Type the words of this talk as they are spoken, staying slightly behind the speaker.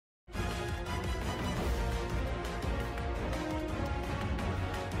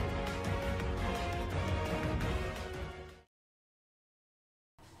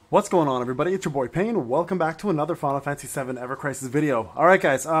What's going on, everybody? It's your boy Payne. Welcome back to another Final Fantasy VII Evercrisis video. Alright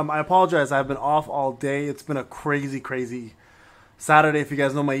guys, I apologize. I've been off all day. It's been a crazy Saturday. If you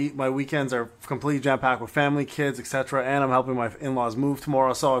guys know, my weekends are completely jam-packed with family, kids, etc. And I'm helping my in-laws move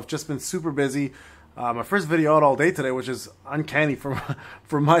tomorrow. So I've just been super busy. My first video out all day today, which is uncanny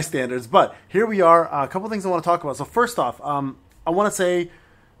for my standards. But here we are. A couple things I want to talk about. So first off, I want to say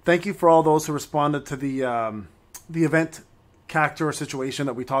thank you for all those who responded to the event character situation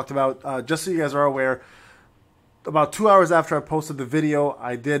that we talked about. Just so you guys are aware, about 2 hours after I posted the video,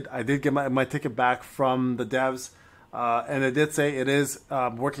 I did get my ticket back from the devs, and it did say it is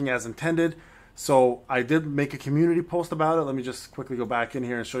working as intended. So I did make a community post about it. Let me just quickly go back in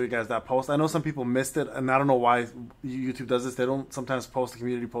here and show you guys that post. I know some people missed it, and I don't know why YouTube does this. They don't sometimes post the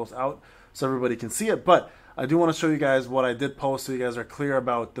community post out so everybody can see it, but I do want to show you guys what I did post so you guys are clear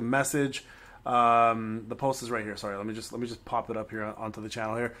about the message. The post is right here. Sorry, let me just pop it up here onto the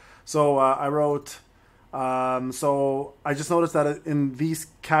channel here. So I wrote, so I just noticed that in these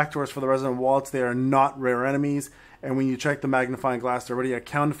cactuars for the resident wallets, they are not rare enemies, and when you check the magnifying glass, they're already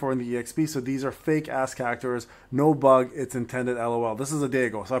accounted for in the EXP. So these are fake ass cactuars, no bug, it's intended, LOL. This is a day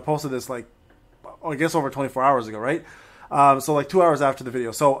ago, so I posted this like, I guess over 24 hours ago, right? So like 2 hours after the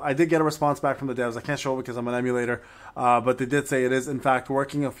video. So I did get a response back from the devs. I can't show it because I'm an emulator, but they did say it is in fact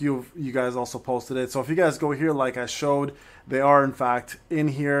working. A few of you guys also posted it. So if you guys go here like I showed, they are in fact in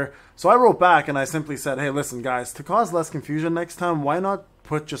here. So I wrote back and I simply said, hey, listen guys, to cause less confusion next time, why not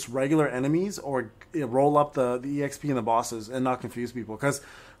put just regular enemies or roll up the EXP and the bosses and not confuse people? Because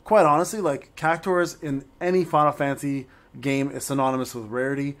quite honestly, like cactuars in any Final Fantasy game is synonymous with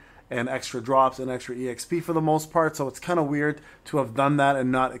rarity and extra drops and extra EXP for the most part. So it's kind of weird to have done that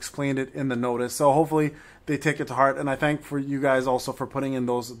and not explained it in the notice. So hopefully they take it to heart. And I thank for you guys also for putting in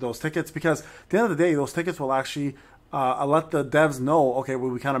those tickets, because at the end of the day, those tickets will actually let the devs know, okay,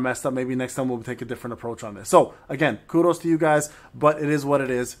 well, we kind of messed up. Maybe next time we'll take a different approach on this. So again, kudos to you guys, but it is what it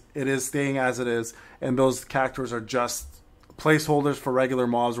is. It is staying as it is. And those cactuars are just placeholders for regular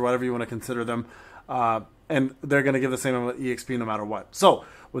mobs or whatever you want to consider them. And they're going to give the same amount of EXP no matter what. So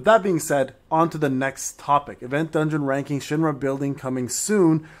with that being said, on to the next topic. Event Dungeon Ranking, Shinra Building coming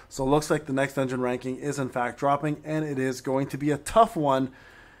soon. So it looks like the next dungeon ranking is in fact dropping, and it is going to be a tough one.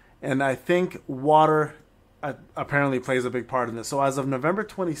 And I think water apparently plays a big part in this. So as of November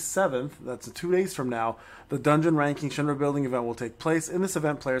 27th, that's 2 days from now, the Dungeon Ranking Shinra Building event will take place. In this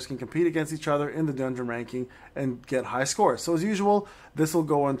event, players can compete against each other in the Dungeon Ranking and get high scores. So as usual, this will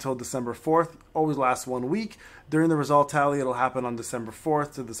go until December 4th, always lasts 1 week. During the result tally, it'll happen on December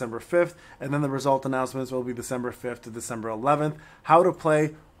 4th to December 5th, and then the result announcements will be December 5th to December 11th. How to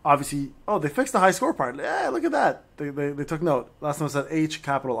play, obviously, oh, they fixed the high score part. Yeah, look at that. They took note. Last time it said H,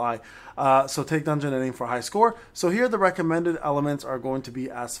 capital I. So take dungeon and aim for high score. So here the recommended elements are going to be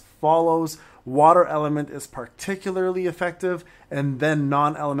as follows. Water element is particularly effective, and then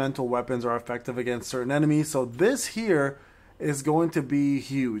non-elemental weapons are effective against certain enemies. So this here is going to be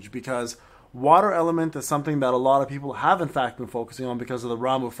huge, because water element is something that a lot of people have in fact been focusing on because of the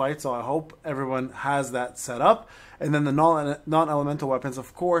Ramu fight. So I hope everyone has that set up. And then the non-elemental weapons,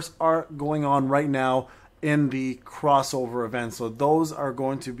 of course, are going on right now in the crossover event. So those are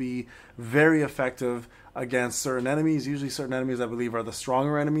going to be very effective against certain enemies. Usually certain enemies, I believe, are the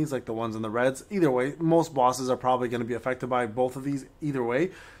stronger enemies, like the ones in the reds. Either way, most bosses are probably going to be affected by both of these either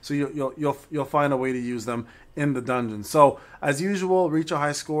way. So you'll find a way to use them in the dungeon. So as usual, reach a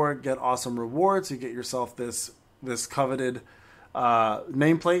high score, get awesome rewards. You get yourself this coveted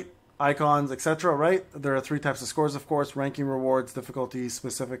nameplate, icons, etc. Right? There are 3 types of scores, of course: ranking rewards, difficulty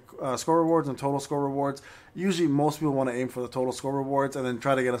specific score rewards, and total score rewards. Usually most people want to aim for the total score rewards and then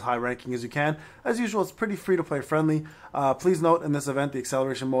try to get as high ranking as you can. As usual, it's pretty free to play friendly. Please note, in this event, the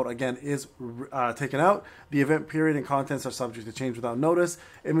acceleration mode again is taken out. The event period and contents are subject to change without notice.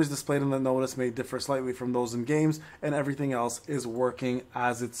 Images displayed in the notice may differ slightly from those in games, and everything else is working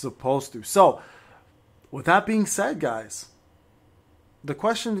as it's supposed to. So with that being said, guys, the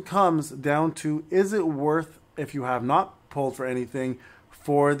question comes down to, is it worth, if you have not pulled for anything,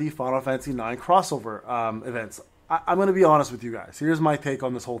 for the Final Fantasy IX crossover events? I'm going to be honest with you guys. Here's my take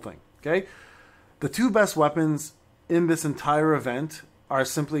on this whole thing, okay? The 2 best weapons in this entire event are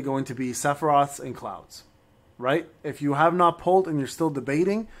simply going to be Sephiroths and Clouds, right? If you have not pulled and you're still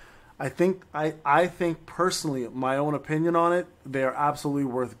debating, I think personally, my own opinion on it, they are absolutely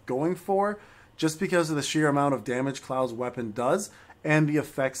worth going for, just because of the sheer amount of damage Cloud's weapon does, and the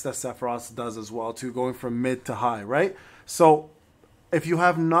effects that Sephiroth does as well, too, going from mid to high, right? So if you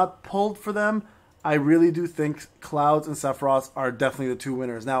have not pulled for them, I really do think Clouds and Sephiroth are definitely the 2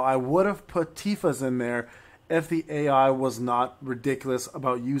 winners. Now, I would have put Tifa's in there if the AI was not ridiculous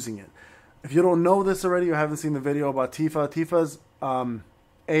about using it. If you don't know this already or haven't seen the video about Tifa, Tifa's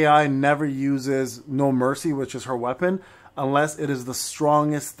AI never uses No Mercy, which is her weapon, unless it is the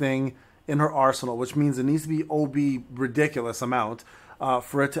strongest thing in her arsenal, which means it needs to be OB ridiculous amount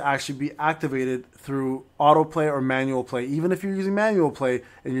for it to actually be activated through autoplay or manual play. Even if you're using manual play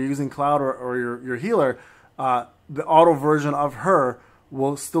and you're using Cloud or your healer, the auto version of her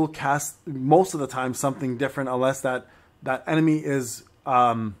will still cast most of the time something different, unless that enemy is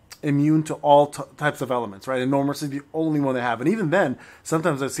immune to all types of elements, right? And No Mercy is the only one they have. And even then,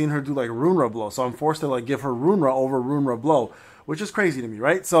 sometimes I've seen her do like Runra Blow. So I'm forced to like give her Runra over Runra Blow, which is crazy to me,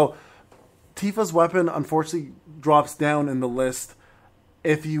 right? So Tifa's weapon unfortunately drops down in the list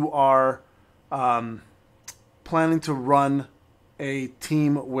if you are planning to run a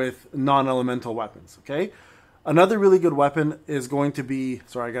team with non-elemental weapons, okay? Another really good weapon is going to be,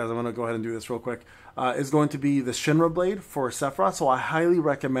 sorry guys, I'm going to go ahead and do this real quick, is going to be the Shinra Blade for Sephiroth. So I highly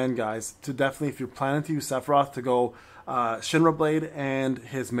recommend, guys, to definitely, if you're planning to use Sephiroth, to go Shinra Blade and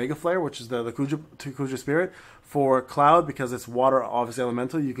his Mega Flare, which is the Kuja Spirit. For Cloud, because it's water, obviously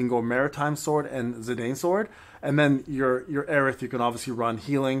elemental, you can go Maritime Sword and Zidane Sword. And then your Aerith, you can obviously run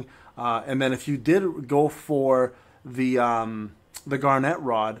healing. And then if you did go for the Garnet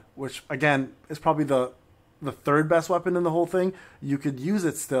Rod, which again is probably the third best weapon in the whole thing, you could use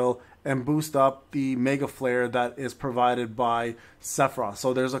it still and boost up the Mega Flare that is provided by Sephiroth.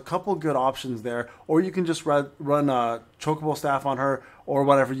 So there's a couple good options there, or you can just run a Chocobo Staff on her, or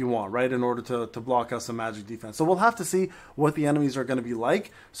whatever you want, right, in order to block us some magic defense. So we'll have to see what the enemies are going to be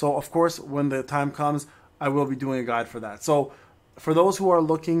like. So of course, when the time comes, I will be doing a guide for that. So for those who are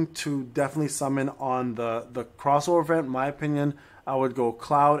looking to definitely summon on the crossover event, in my opinion, I would go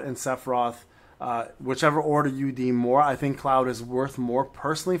Cloud and Sephiroth. Whichever order you deem more. I think Cloud is worth more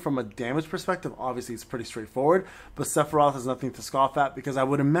personally from a damage perspective. Obviously, it's pretty straightforward, but Sephiroth is nothing to scoff at, because I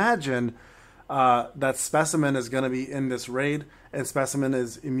would imagine that Specimen is going to be in this raid, and Specimen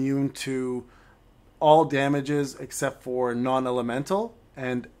is immune to all damages except for non-elemental,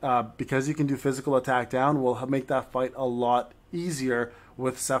 and because you can do physical attack down, will make that fight a lot easier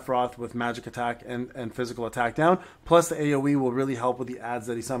with Sephiroth with magic attack and physical attack down. Plus the AoE will really help with the adds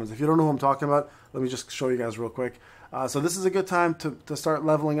that he summons. If you don't know who I'm talking about, let me just show you guys real quick. So this is a good time to start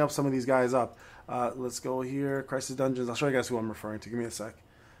leveling up some of these guys up. Let's go here, Crisis Dungeons. I'll show you guys who I'm referring to. Give me a sec.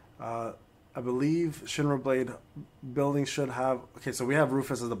 I believe Shinra Blade building should have... Okay, so we have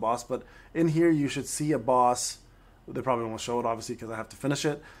Rufus as the boss, but in here you should see a boss. They probably won't show it, obviously, because I have to finish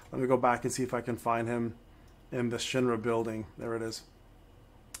it. Let me go back and see if I can find him in the Shinra building. There it is.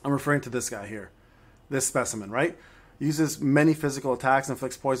 I'm referring to this guy here. This Specimen, right? Uses many physical attacks,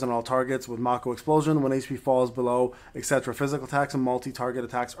 inflicts poison on all targets with Mako Explosion. When HP falls below, etc. Physical attacks and multi-target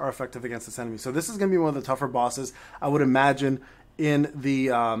attacks are effective against this enemy. So this is going to be one of the tougher bosses, I would imagine, in the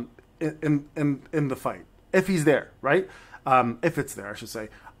in the fight, if he's there, right? If it's there, I should say.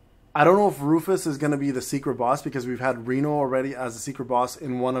 I don't know if Rufus is going to be the secret boss, because we've had Reno already as the secret boss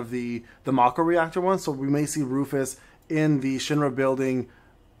in one of the Mako Reactor ones. So we may see Rufus in the Shinra building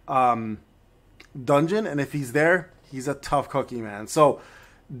dungeon, and if he's there, he's a tough cookie, man. So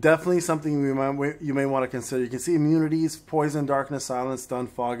definitely something you may want to consider. You can see immunities: poison, darkness, silence, stun,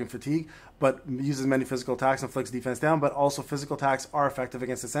 fog, and fatigue, but uses many physical attacks, inflicts defense down, but also physical attacks are effective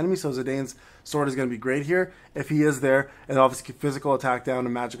against this enemy. So Zidane's sword is going to be great here if he is there, and obviously physical attack down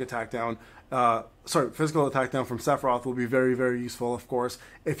and magic attack down. Physical attack down from Sephiroth will be very, very useful, of course,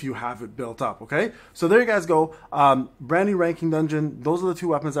 if you have it built up, okay? So there you guys go. Brand new ranking dungeon. Those are the two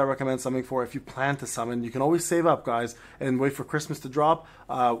weapons I recommend summoning for if you plan to summon. You can always save up, guys, and wait for Christmas to drop.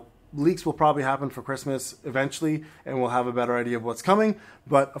 Leaks will probably happen for Christmas eventually, and we'll have a better idea of what's coming.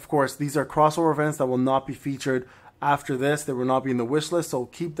 But, of course, these are crossover events that will not be featured after this. They will not be in the wish list, so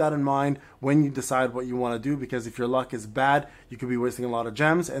keep that in mind when you decide what you want to do, because if your luck is bad, you could be wasting a lot of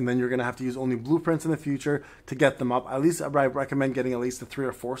gems, and then you're going to have to use only blueprints in the future to get them up. At least I recommend getting at least the 3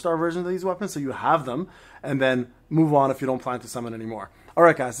 or 4 star versions of these weapons so you have them, and then move on if you don't plan to summon anymore.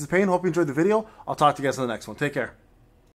 Alright guys, this is Payne. Hope you enjoyed the video. I'll talk to you guys in the next one. Take care.